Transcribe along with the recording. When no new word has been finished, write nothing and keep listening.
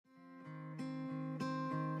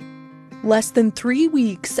Less than 3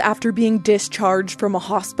 weeks after being discharged from a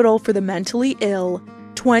hospital for the mentally ill,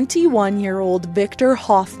 21-year-old Victor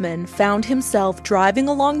Hoffman found himself driving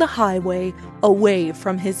along the highway away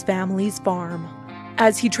from his family's farm.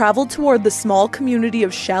 As he traveled toward the small community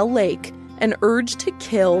of Shell Lake, an urge to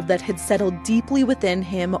kill that had settled deeply within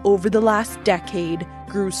him over the last decade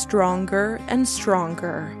grew stronger and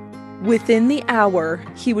stronger. Within the hour,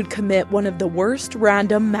 he would commit one of the worst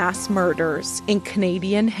random mass murders in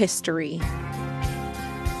Canadian history.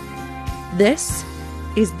 This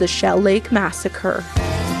is the Shell Lake Massacre.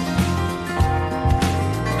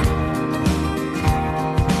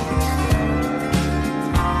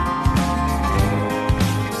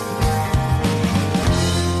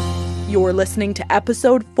 You're listening to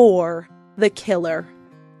Episode 4, The Killer.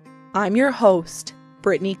 I'm your host,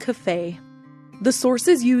 Brittany Cafe. The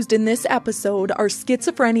sources used in this episode are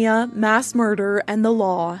Schizophrenia, Mass Murder, and the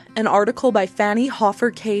Law, an article by Fannie Hoffer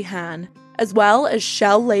Kahan, as well as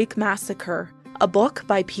Shell Lake Massacre, a book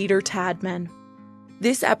by Peter Tadman.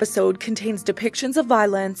 This episode contains depictions of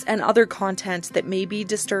violence and other content that may be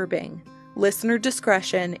disturbing. Listener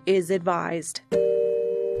discretion is advised.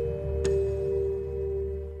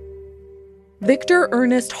 Victor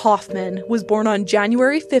Ernest Hoffman was born on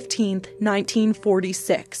January 15,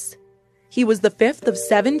 1946. He was the fifth of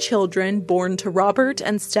 7 children born to Robert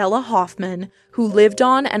and Stella Hoffman, who lived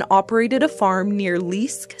on and operated a farm near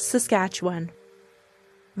Leask, Saskatchewan.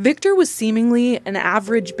 Victor was seemingly an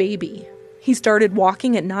average baby. He started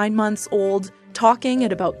walking at 9 months old, talking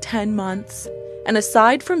at about 10 months, and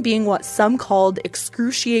aside from being what some called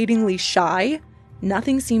excruciatingly shy,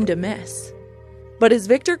 nothing seemed amiss. But as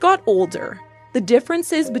Victor got older, the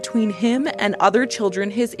differences between him and other children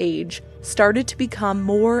his age started to become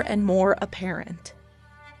more and more apparent.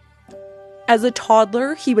 As a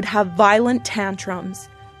toddler, he would have violent tantrums,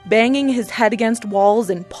 banging his head against walls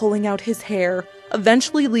and pulling out his hair,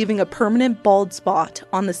 eventually leaving a permanent bald spot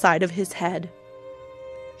on the side of his head.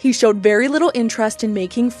 He showed very little interest in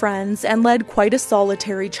making friends and led quite a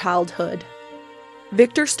solitary childhood.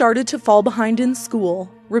 Victor started to fall behind in school,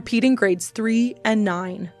 repeating grades 3 and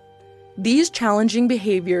 9. These challenging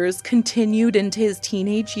behaviors continued into his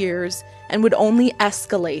teenage years and would only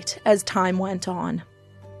escalate as time went on.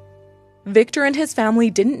 Victor and his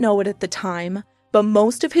family didn't know it at the time, but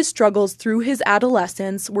most of his struggles through his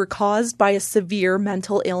adolescence were caused by a severe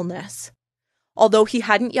mental illness. Although he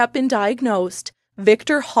hadn't yet been diagnosed,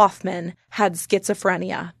 Victor Hoffman had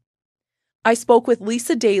schizophrenia. I spoke with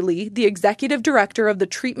Lisa Daly, the executive director of the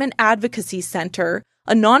Treatment Advocacy Center,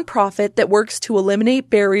 a nonprofit that works to eliminate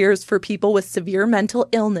barriers for people with severe mental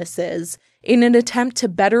illnesses in an attempt to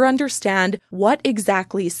better understand what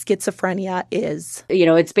exactly schizophrenia is.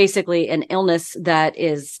 It's basically an illness that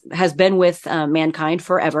has been with mankind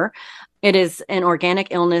forever. It is an organic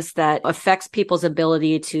illness that affects people's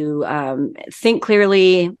ability to think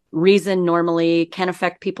clearly, reason normally, can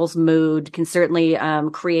affect people's mood, can certainly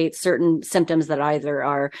create certain symptoms that either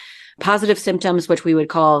are positive symptoms, which we would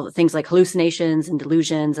call things like hallucinations and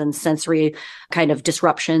delusions and sensory kind of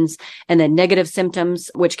disruptions, and then negative symptoms,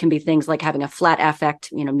 which can be things like having a flat affect,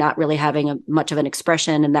 not really having much of an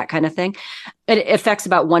expression and that kind of thing. It affects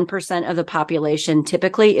about 1% of the population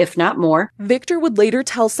typically, if not more. Victor would later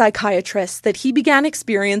tell psychiatrists that he began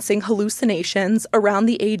experiencing hallucinations around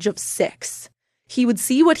the age of 6. He would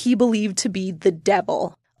see what he believed to be the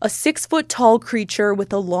devil, a 6-foot-tall creature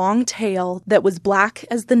with a long tail that was black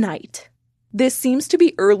as the night. This seems to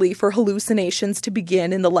be early for hallucinations to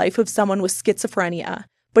begin in the life of someone with schizophrenia,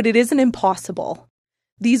 but it isn't impossible.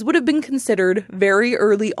 These would have been considered very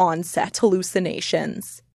early onset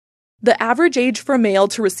hallucinations. The average age for a male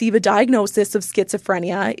to receive a diagnosis of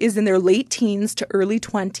schizophrenia is in their late teens to early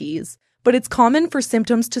 20s, but it's common for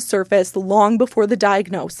symptoms to surface long before the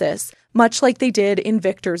diagnosis, much like they did in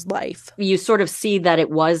Victor's life. You sort of see that it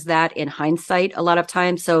was that in hindsight a lot of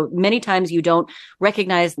times. So many times you don't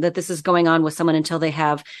recognize that this is going on with someone until they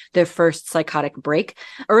have their first psychotic break.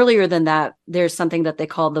 Earlier than that, there's something that they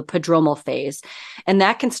call the prodromal phase. And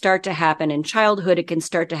that can start to happen in childhood. It can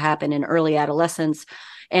start to happen in early adolescence.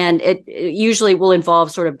 And it usually will involve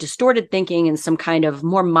sort of distorted thinking and some kind of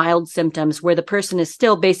more mild symptoms where the person is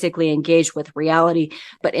still basically engaged with reality.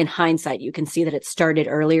 But in hindsight, you can see that it started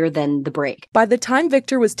earlier than the break. By the time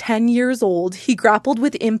Victor was 10 years old, he grappled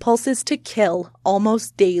with impulses to kill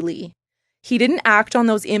almost daily. He didn't act on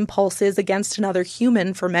those impulses against another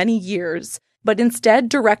human for many years, but instead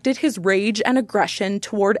directed his rage and aggression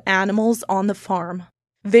toward animals on the farm.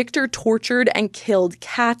 Victor tortured and killed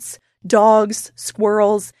cats, dogs,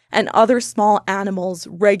 squirrels, and other small animals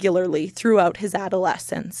regularly throughout his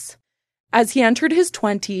adolescence. As he entered his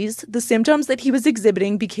 20s, the symptoms that he was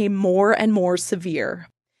exhibiting became more and more severe.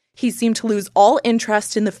 He seemed to lose all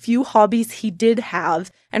interest in the few hobbies he did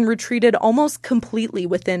have and retreated almost completely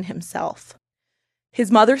within himself.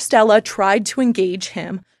 His mother, Stella, tried to engage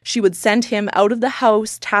him. She would send him out of the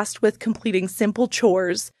house tasked with completing simple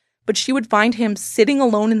chores, but she would find him sitting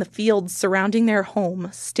alone in the fields surrounding their home,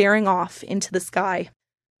 staring off into the sky.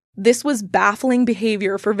 This was baffling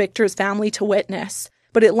behavior for Victor's family to witness,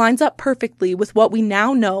 but it lines up perfectly with what we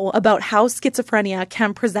now know about how schizophrenia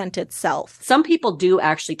can present itself. Some people do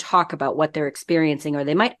actually talk about what they're experiencing, or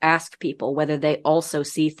they might ask people whether they also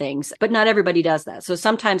see things, but not everybody does that. So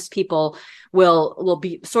sometimes people will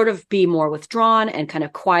be more withdrawn and kind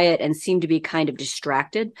of quiet and seem to be kind of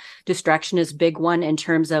distracted. Distraction is a big one in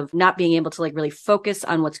terms of not being able to really focus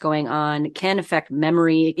on what's going on, can affect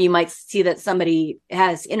memory. You might see that somebody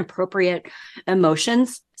has inappropriate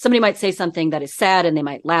emotions. Somebody might say something that is sad and they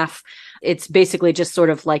might laugh. It's basically just sort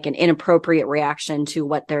of like an inappropriate reaction to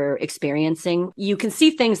what they're experiencing. You can see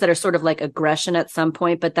things that are sort of like aggression at some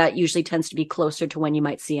point, but that usually tends to be closer to when you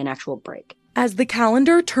might see an actual break. As the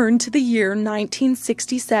calendar turned to the year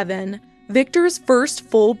 1967, Victor's first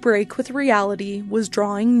full break with reality was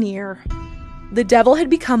drawing near. The devil had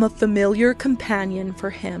become a familiar companion for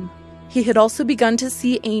him. He had also begun to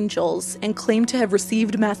see angels and claimed to have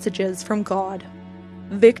received messages from God.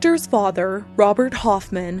 Victor's father, Robert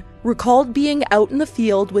Hoffman, recalled being out in the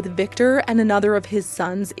field with Victor and another of his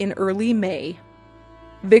sons in early May.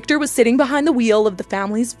 Victor was sitting behind the wheel of the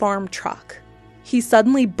family's farm truck. He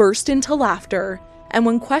suddenly burst into laughter, and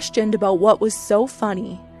when questioned about what was so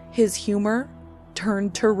funny, his humor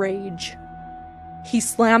turned to rage. He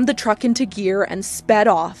slammed the truck into gear and sped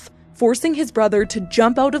off, forcing his brother to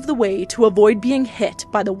jump out of the way to avoid being hit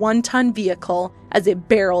by the 1-ton vehicle as it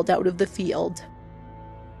barreled out of the field.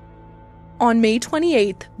 On May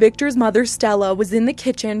 28th, Victor's mother, Stella, was in the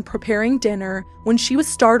kitchen preparing dinner when she was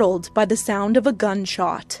startled by the sound of a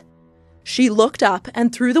gunshot. She looked up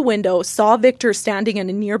and through the window saw Victor standing in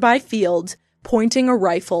a nearby field, pointing a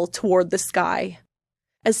rifle toward the sky.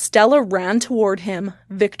 As Stella ran toward him,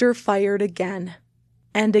 Victor fired again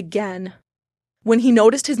and again. When he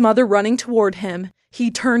noticed his mother running toward him, he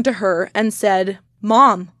turned to her and said,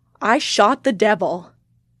 "Mom, I shot the devil."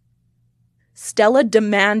 Stella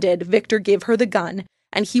demanded Victor give her the gun,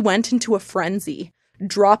 and he went into a frenzy,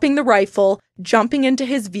 dropping the rifle, jumping into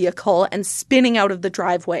his vehicle, and spinning out of the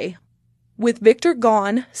driveway. With Victor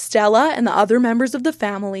gone, Stella and the other members of the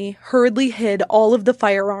family hurriedly hid all of the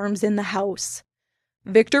firearms in the house.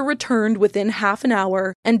 Victor returned within half an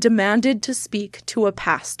hour and demanded to speak to a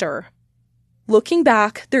pastor. Looking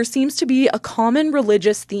back, there seems to be a common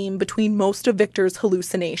religious theme between most of Victor's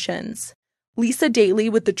hallucinations. Lisa Daly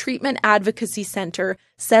with the Treatment Advocacy Center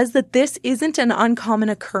says that this isn't an uncommon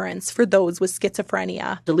occurrence for those with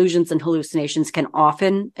schizophrenia. Delusions and hallucinations can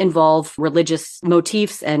often involve religious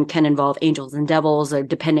motifs and can involve angels and devils, or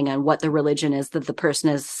depending on what the religion is that the person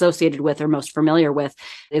is associated with or most familiar with.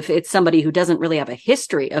 If it's somebody who doesn't really have a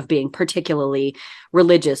history of being particularly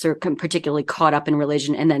religious or particularly caught up in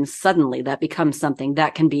religion, and then suddenly that becomes something,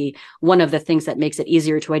 that can be one of the things that makes it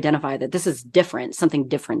easier to identify that this is different, something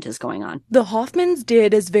different is going on. The Hoffmans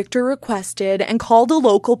did as Victor requested and called a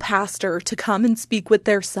local pastor to come and speak with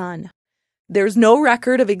their son. There's no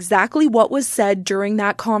record of exactly what was said during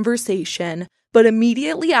that conversation, but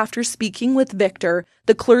immediately after speaking with Victor,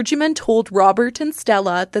 the clergyman told Robert and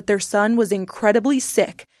Stella that their son was incredibly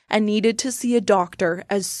sick and needed to see a doctor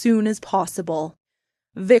as soon as possible.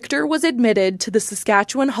 Victor was admitted to the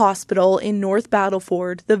Saskatchewan Hospital in North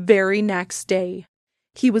Battleford the very next day.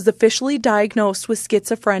 He was officially diagnosed with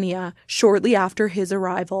schizophrenia shortly after his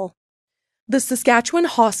arrival. The Saskatchewan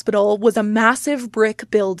Hospital was a massive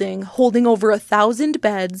brick building holding over 1,000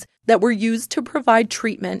 beds that were used to provide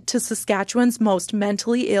treatment to Saskatchewan's most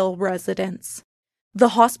mentally ill residents. The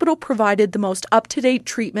hospital provided the most up-to-date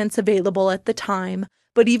treatments available at the time,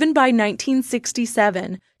 but even by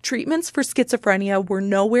 1967, treatments for schizophrenia were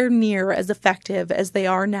nowhere near as effective as they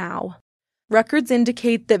are now. Records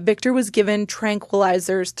indicate that Victor was given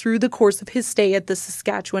tranquilizers through the course of his stay at the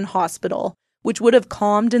Saskatchewan Hospital, which would have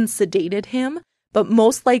calmed and sedated him, but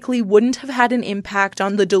most likely wouldn't have had an impact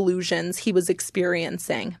on the delusions he was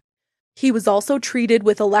experiencing. He was also treated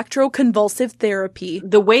with electroconvulsive therapy.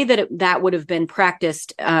 The way that that would have been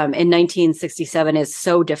practiced in 1967 is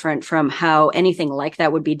so different from how anything like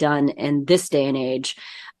that would be done in this day and age.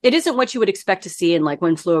 It isn't what you would expect to see in like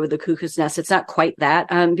One Flew Over the Cuckoo's Nest. It's not quite that,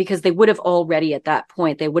 because they would have already at that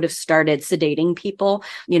point, they would have started sedating people.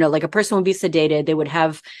 Like a person would be sedated, they would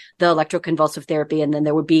have the electroconvulsive therapy, and then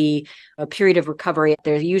there would be a period of recovery.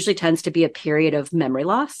 There usually tends to be a period of memory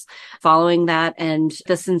loss following that. And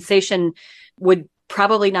the sensation would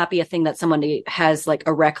probably not be a thing that somebody has like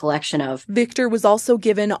a recollection of. Victor was also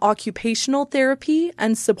given occupational therapy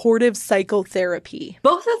and supportive psychotherapy.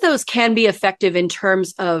 Both of those can be effective in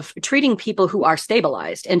terms of treating people who are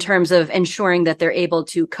stabilized, in terms of ensuring that they're able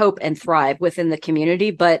to cope and thrive within the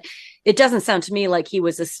community. But it doesn't sound to me like he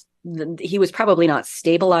was probably not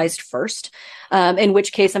stabilized first, in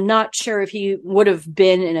which case I'm not sure if he would have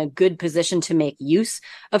been in a good position to make use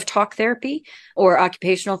of talk therapy or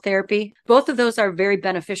occupational therapy. Both of those are very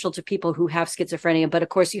beneficial to people who have schizophrenia, but of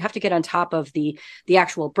course you have to get on top of the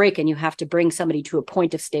actual break, and you have to bring somebody to a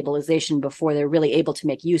point of stabilization before they're really able to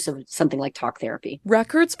make use of something like talk therapy.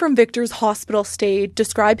 Records from Victor's hospital stay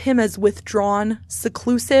describe him as withdrawn,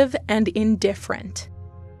 seclusive, and indifferent.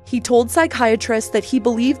 He told psychiatrists that he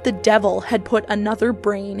believed the devil had put another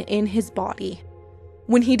brain in his body.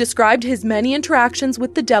 When he described his many interactions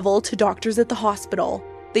with the devil to doctors at the hospital,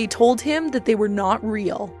 they told him that they were not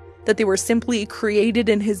real, that they were simply created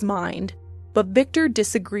in his mind. But Victor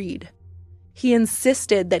disagreed. He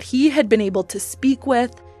insisted that he had been able to speak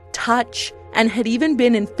with, touch, and had even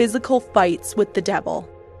been in physical fights with the devil.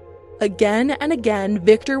 Again and again,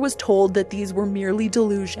 Victor was told that these were merely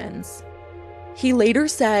delusions. He later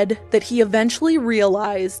said that he eventually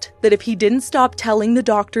realized that if he didn't stop telling the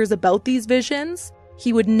doctors about these visions,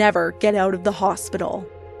 he would never get out of the hospital.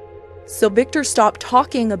 So Victor stopped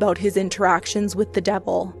talking about his interactions with the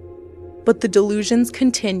devil, but the delusions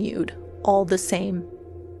continued all the same.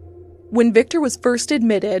 When Victor was first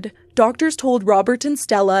admitted, doctors told Robert and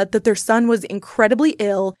Stella that their son was incredibly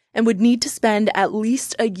ill and would need to spend at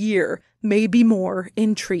least a year, maybe more,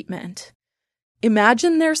 in treatment.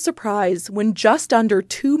 Imagine their surprise when just under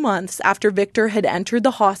 2 months after Victor had entered the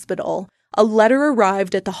hospital, a letter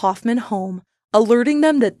arrived at the Hoffman home alerting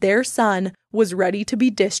them that their son was ready to be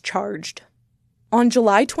discharged. On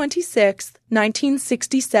July 26,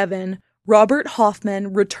 1967, Robert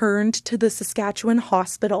Hoffman returned to the Saskatchewan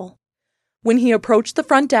hospital. When he approached the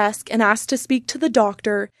front desk and asked to speak to the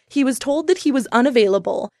doctor, he was told that he was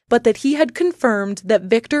unavailable, but that he had confirmed that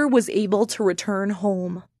Victor was able to return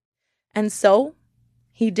home. And so,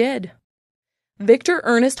 he did. Victor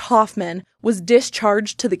Ernest Hoffman was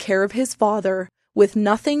discharged to the care of his father with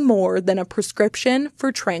nothing more than a prescription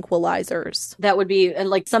for tranquilizers. That would be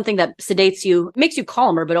like something that sedates you, makes you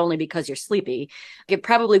calmer, but only because you're sleepy. It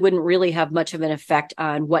probably wouldn't really have much of an effect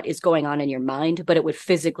on what is going on in your mind, but it would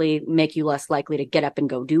physically make you less likely to get up and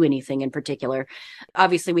go do anything in particular.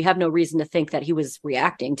 Obviously, we have no reason to think that he was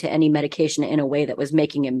reacting to any medication in a way that was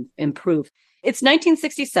making him improve. It's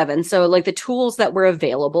 1967, so like the tools that were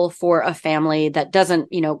available for a family that doesn't,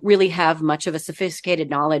 really have much of a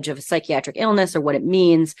sophisticated knowledge of a psychiatric illness or what it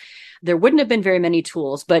means, there wouldn't have been very many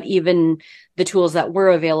tools, but even the tools that were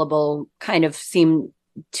available kind of seem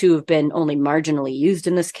to have been only marginally used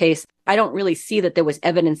in this case. I don't really see that there was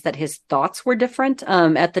evidence that his thoughts were different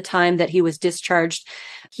at the time that he was discharged.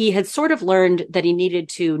 He had sort of learned that he needed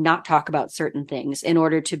to not talk about certain things in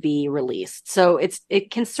order to be released. So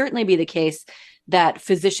it can certainly be the case that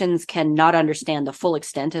physicians can not understand the full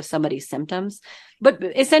extent of somebody's symptoms. But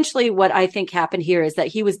essentially what I think happened here is that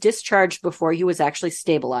he was discharged before he was actually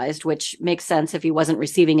stabilized, which makes sense if he wasn't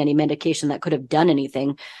receiving any medication that could have done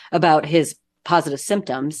anything about his positive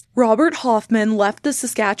symptoms. Robert Hoffman left the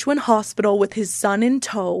Saskatchewan hospital with his son in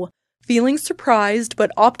tow, feeling surprised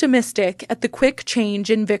but optimistic at the quick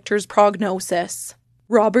change in Victor's prognosis.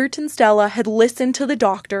 Robert and Stella had listened to the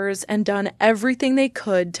doctors and done everything they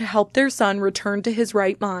could to help their son return to his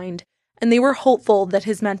right mind, and they were hopeful that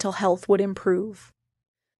his mental health would improve.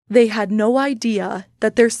 They had no idea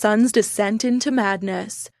that their son's descent into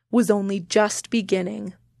madness was only just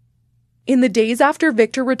beginning. In the days after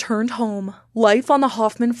Victor returned home, life on the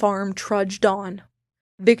Hoffman farm trudged on.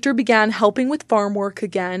 Victor began helping with farm work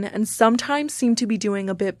again and sometimes seemed to be doing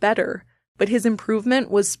a bit better, but his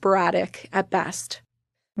improvement was sporadic at best.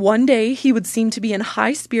 One day he would seem to be in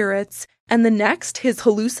high spirits, and the next his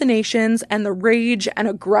hallucinations and the rage and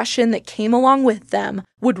aggression that came along with them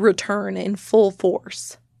would return in full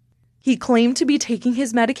force. He claimed to be taking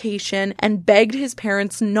his medication and begged his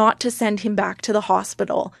parents not to send him back to the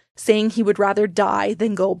hospital, saying he would rather die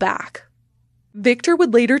than go back. Victor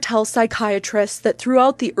would later tell psychiatrists that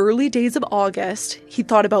throughout the early days of August, he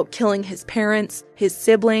thought about killing his parents, his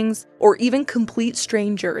siblings, or even complete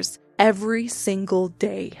strangers every single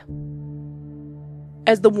day.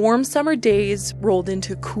 As the warm summer days rolled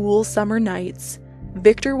into cool summer nights,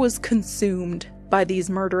 Victor was consumed by these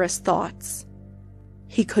murderous thoughts.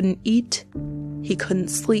 He couldn't eat, he couldn't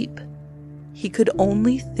sleep, he could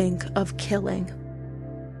only think of killing.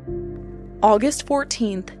 August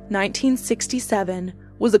 14th, 1967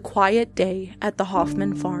 was a quiet day at the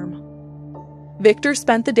Hoffman farm. Victor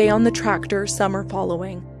spent the day on the tractor summer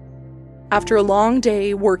following. After a long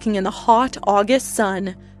day working in the hot August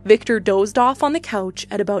sun, Victor dozed off on the couch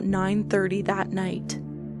at about 9:30 that night.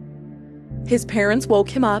 His parents woke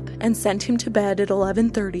him up and sent him to bed at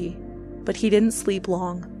 11:30, but he didn't sleep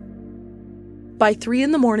long. By 3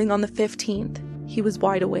 in the morning on the 15th, he was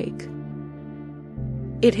wide awake.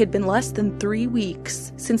 It had been less than 3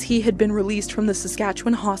 weeks since he had been released from the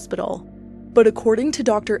Saskatchewan hospital, but according to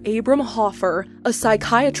Dr. Abram Hoffer, a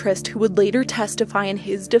psychiatrist who would later testify in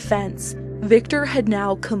his defense, Victor had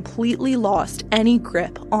now completely lost any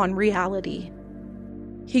grip on reality.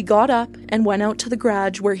 He got up and went out to the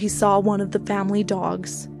garage where he saw one of the family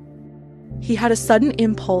dogs. He had a sudden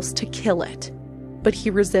impulse to kill it, but he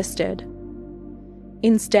resisted.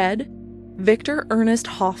 Instead, Victor Ernest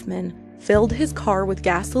Hoffman filled his car with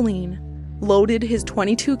gasoline, loaded his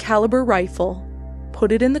 .22 caliber rifle,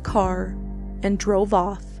 put it in the car, and drove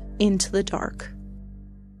off into the dark.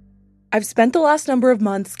 I've spent the last number of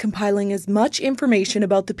months compiling as much information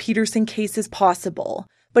about the Peterson case as possible,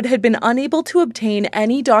 but had been unable to obtain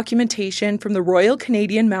any documentation from the Royal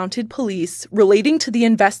Canadian Mounted Police relating to the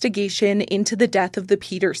investigation into the death of the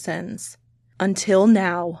Petersons. Until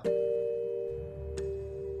now.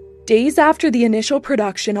 Days after the initial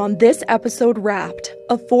production on this episode wrapped,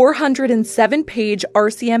 a 407-page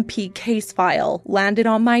RCMP case file landed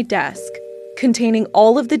on my desk, containing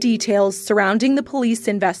all of the details surrounding the police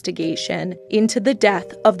investigation into the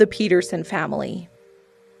death of the Peterson family.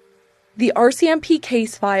 The RCMP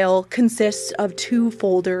case file consists of 2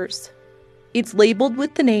 folders. It's labeled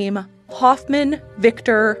with the name Hoffman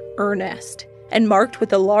Victor Ernest and marked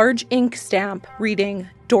with a large ink stamp reading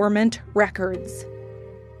Dormant Records.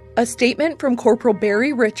 A statement from Corporal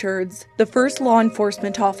Barry Richards, the first law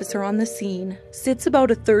enforcement officer on the scene, sits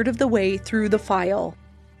about a third of the way through the file.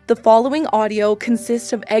 The following audio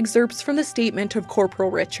consists of excerpts from the statement of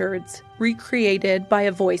Corporal Richards, recreated by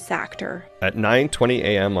a voice actor. At 9:20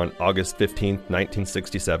 a.m. on August 15,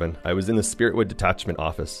 1967, I was in the Spiritwood Detachment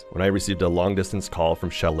office when I received a long-distance call from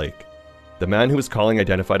Shell Lake. The man who was calling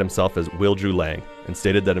identified himself as Wildrew Lang and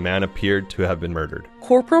stated that a man appeared to have been murdered.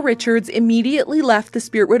 Corporal Richards immediately left the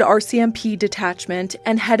Spiritwood RCMP detachment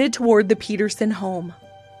and headed toward the Peterson home.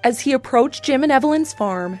 As he approached Jim and Evelyn's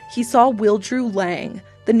farm, he saw Wildrew Lang,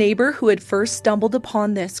 the neighbor who had first stumbled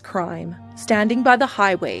upon this crime, standing by the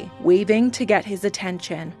highway, waving to get his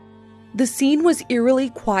attention. The scene was eerily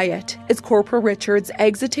quiet as Corporal Richards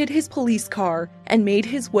exited his police car and made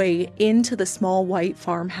his way into the small white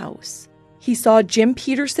farmhouse. He saw Jim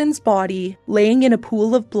Peterson's body laying in a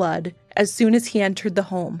pool of blood as soon as he entered the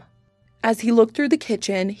home. As he looked through the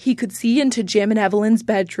kitchen, he could see into Jim and Evelyn's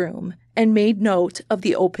bedroom and made note of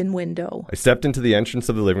the open window. I stepped into the entrance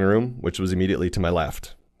of the living room, which was immediately to my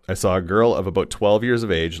left. I saw a girl of about 12 years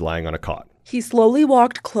of age lying on a cot. He slowly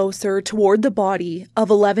walked closer toward the body of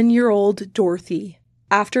 11-year-old Dorothy.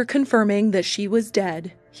 After confirming that she was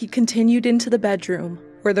dead, he continued into the bedroom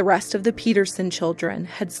where the rest of the Peterson children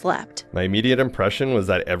had slept. My immediate impression was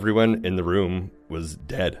that everyone in the room was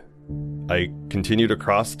dead. I continued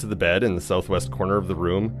across to the bed in the southwest corner of the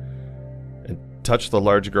room and touched the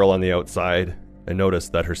large girl on the outside and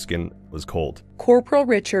noticed that her skin was cold. Corporal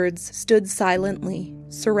Richards stood silently,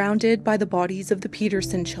 surrounded by the bodies of the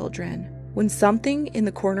Peterson children, when something in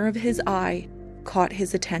the corner of his eye caught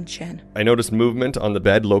his attention. I noticed movement on the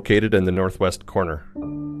bed located in the northwest corner.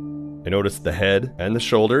 I noticed the head and the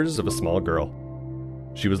shoulders of a small girl.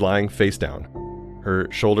 She was lying face down.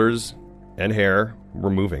 Her shoulders and hair were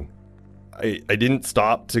moving. I didn't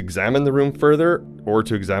stop to examine the room further or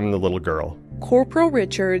to examine the little girl. Corporal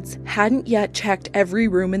Richards hadn't yet checked every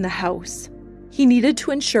room in the house. He needed to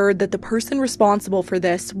ensure that the person responsible for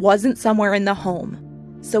this wasn't somewhere in the home.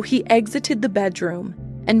 So he exited the bedroom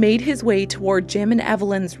and made his way toward Jim and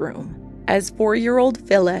Evelyn's room, as 4-year-old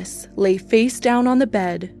Phyllis lay face down on the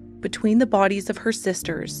bed between the bodies of her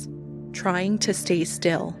sisters, trying to stay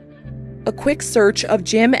still. A quick search of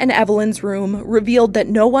Jim and Evelyn's room revealed that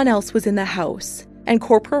no one else was in the house, and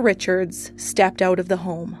Corporal Richards stepped out of the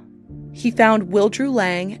home. He found Wildrew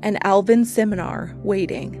Lang and Alvin Siminar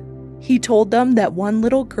waiting. He told them that one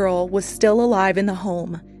little girl was still alive in the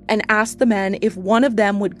home and asked the men if one of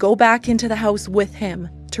them would go back into the house with him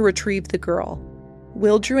to retrieve the girl.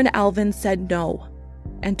 Wildrew and Alvin said no.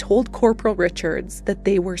 and told Corporal Richards that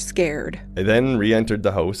they were scared. I then re-entered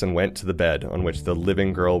the house and went to the bed on which the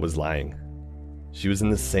living girl was lying. She was in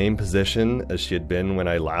the same position as she had been when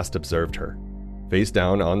I last observed her, face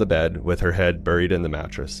down on the bed with her head buried in the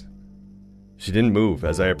mattress. She didn't move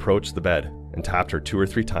as I approached the bed and tapped her 2 or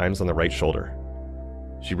 3 times on the right shoulder.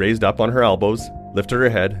 She raised up on her elbows, lifted her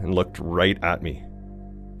head, and looked right at me.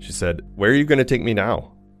 She said, "Where are you going to take me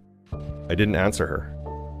now?" I didn't answer her.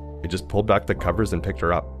 I just pulled back the covers and picked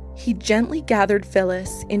her up. He gently gathered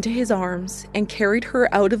Phyllis into his arms and carried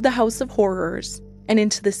her out of the house of horrors and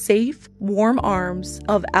into the safe, warm arms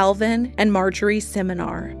of Alvin and Marjorie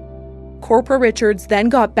Siminar. Corporal Richards then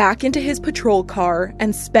got back into his patrol car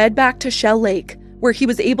and sped back to Shell Lake, where he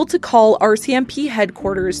was able to call RCMP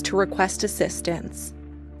headquarters to request assistance.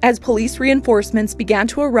 As police reinforcements began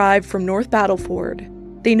to arrive from North Battleford,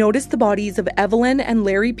 they noticed the bodies of Evelyn and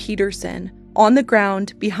Larry Peterson on the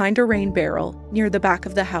ground behind a rain barrel near the back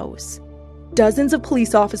of the house. Dozens of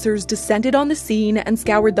police officers descended on the scene and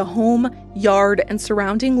scoured the home, yard, and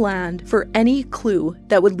surrounding land for any clue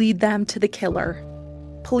that would lead them to the killer.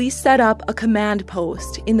 Police set up a command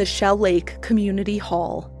post in the Shell Lake Community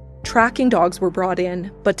Hall. Tracking dogs were brought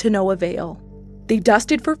in, but to no avail. They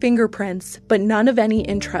dusted for fingerprints, but none of any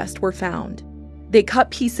interest were found. They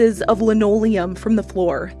cut pieces of linoleum from the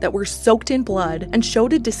floor that were soaked in blood and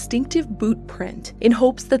showed a distinctive boot print in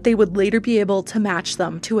hopes that they would later be able to match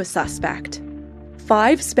them to a suspect.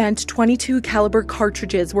 5 spent .22 caliber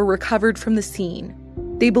cartridges were recovered from the scene.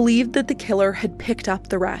 They believed that the killer had picked up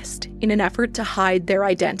the rest in an effort to hide their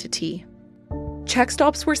identity. Check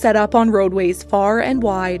stops were set up on roadways far and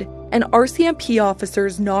wide, and RCMP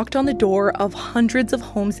officers knocked on the door of hundreds of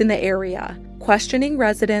homes in the area, questioning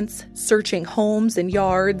residents, searching homes and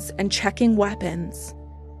yards, and checking weapons.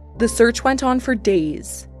 The search went on for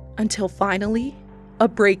days, until finally, a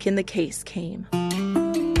break in the case came.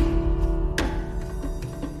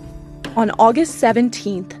 On August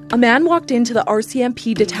 17th, a man walked into the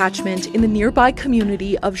RCMP detachment in the nearby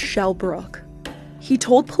community of Shellbrook. He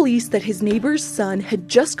told police that his neighbor's son had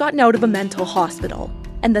just gotten out of a mental hospital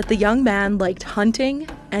and that the young man liked hunting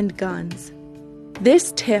and guns.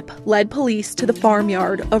 This tip led police to the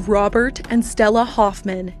farmyard of Robert and Stella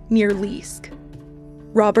Hoffman near Leask.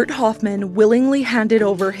 Robert Hoffman willingly handed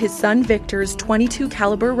over his son Victor's .22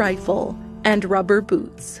 caliber rifle and rubber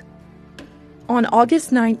boots. On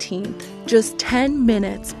August 19th, just 10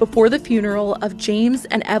 minutes before the funeral of James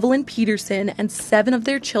and Evelyn Peterson and 7 of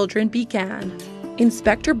their children began,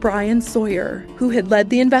 Inspector Brian Sawyer, who had led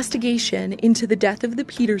the investigation into the death of the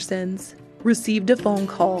Petersons, received a phone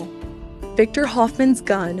call. Victor Hoffman's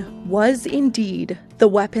gun was indeed the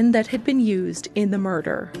weapon that had been used in the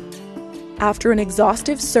murder. After an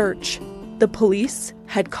exhaustive search, the police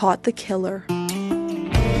had caught the killer.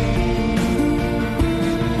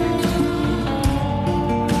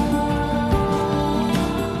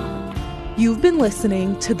 You've been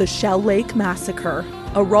listening to The Shell Lake Massacre,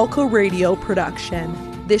 a Rolco Radio production.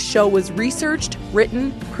 This show was researched,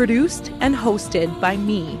 written, produced, and hosted by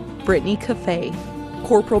me, Brittany Cafe.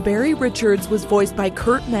 Corporal Barry Richards was voiced by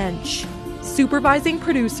Kurt Mensch. Supervising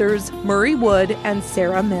producers, Murray Wood and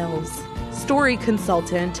Sarah Mills. Story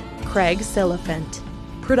consultant, Craig Siliphant.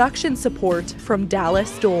 Production support from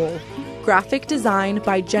Dallas Dole. Graphic design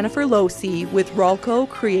by Jennifer Losey with Rolco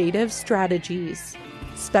Creative Strategies.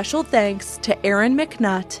 Special thanks to Aaron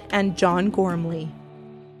McNutt and John Gormley.